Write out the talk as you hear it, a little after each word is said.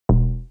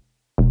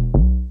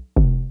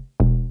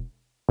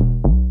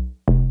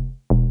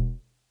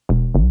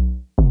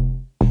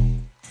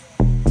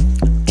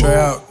Way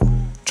out,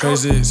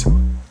 Tresixx.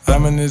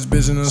 I'm in this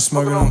bitch and I'm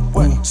smoking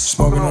on,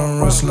 smoking on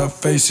Rulz and I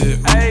face it,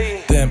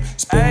 ooh. Damn,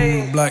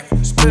 spinning the block,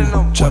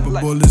 ooh. Chopper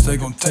bullets, they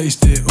gon'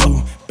 taste it,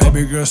 ooh.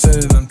 Baby girl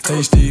said that I'm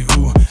tasty,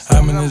 ooh.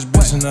 I'm in this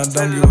bitch and I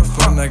don't give a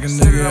fuck, like a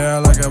nigga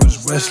out like I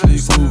was Wesley,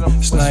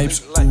 ooh.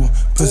 Snipes, ooh.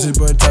 Pussy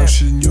boy talk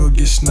shit and you'll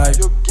get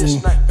sniped,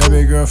 ooh.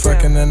 Baby girl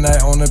fucking the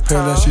night on the pill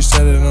and she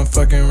said that I'm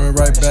fucking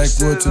right back.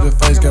 Wood to the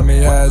face, got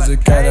me high as a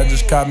kite. I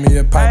just caught me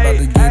a pipe, about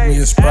to give me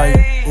a Sprite,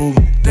 ooh.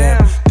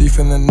 Damn, deep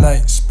in the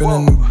night,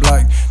 spinning the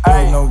block.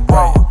 There ain't no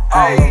right,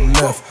 ain't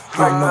no left,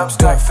 ain't no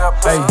depth.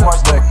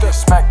 Ayy, get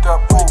smacked up,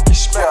 ooh.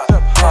 Yeah,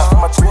 dance for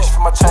my reach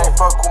for my chain,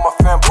 fuck with my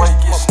fanboy,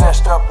 get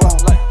snatched up, ooh.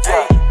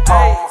 Yeah,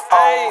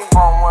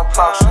 phone one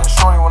talk shit,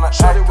 shorty wanna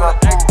act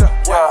up,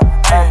 ooh. Yeah,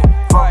 ayy,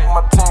 fuck with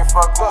my team,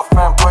 fuck with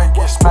my fanboy,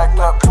 get smacked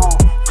up, ooh.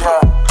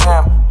 Yeah,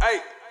 damn.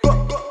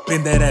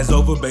 Bend that ass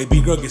over,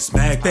 baby girl, get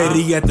smacked.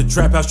 30 at the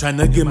trap house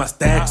tryna get my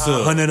stacks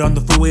up. 100 on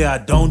the freeway, I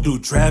don't do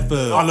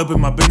traffic. All up in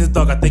my business,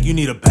 dog, I think you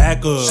need a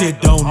backup. Shit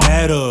don't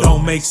matter,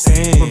 don't make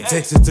sense. From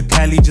Texas to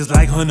Cali, just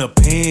like Hunter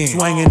Pin.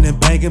 Swangin'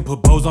 and bangin',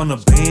 put bows on the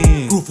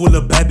bench. Crew full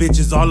of bad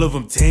bitches, all of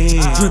them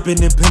 10.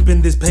 Drippin' and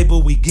pimpin', this paper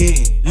we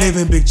gettin'.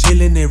 Living big,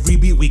 chillin', every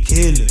beat we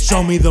killin'.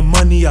 Show me the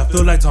money, I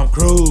feel like Tom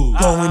Cruise.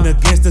 Going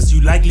against us, you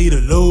likely to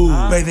lose.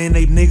 Bathing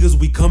ape niggas,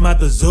 we come out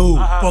the zoo.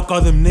 Fuck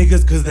all them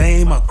niggas, cause they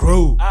ain't my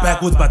crew.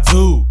 Backwards by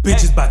two,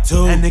 bitches by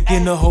two.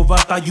 Anakinnn3, I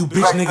thought you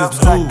bitch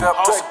niggas lose.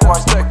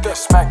 Get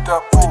smacked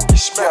up, ooh.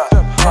 Yeah,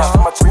 dance for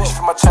my reach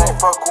for my chain,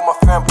 fuck with my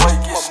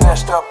fanboy, get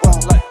snatched up, ooh.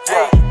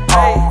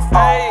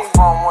 Yeah,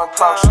 phone one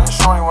talk shit,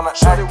 shorty wanna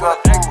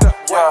act up,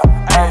 ooh. Yeah,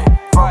 ayy,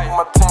 fuck with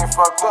my team,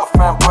 fuck with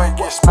my fanboy,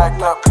 get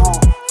smacked up, ooh.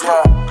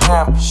 Yeah,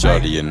 damn.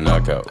 Shawty a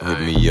knockout, hit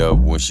me up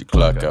when she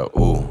clock out,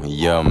 ooh.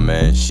 Yeah,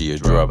 man, she a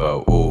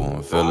dropout, ooh.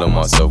 I'm feeling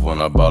myself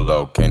when I ball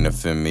out, can't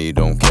offend me,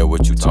 don't care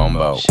what you talking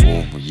about,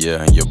 ooh.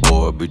 Yeah, and your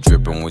boy be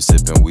drippin', we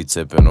sippin', we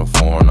tippin' on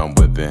foreign, I'm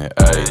whippin',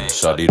 ayy.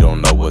 Shawty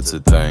don't know what to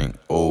think,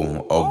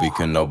 ooh. Obi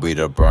can no be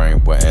the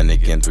brain, with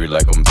Anakinnn3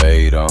 like I'm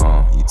beta,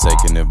 He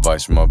taking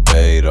advice from my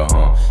beta,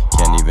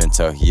 Can't even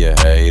tell he a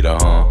hater,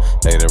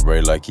 Hater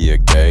Ray like he a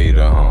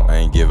gator,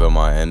 Ain't giving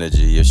my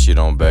energy, yeah, she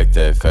don't back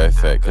that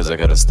fat, cause I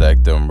gotta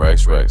stack them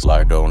racks.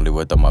 Locked only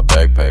with my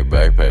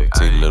backpack.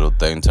 Take little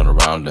thing, turn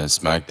around and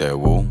smack that,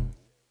 woo.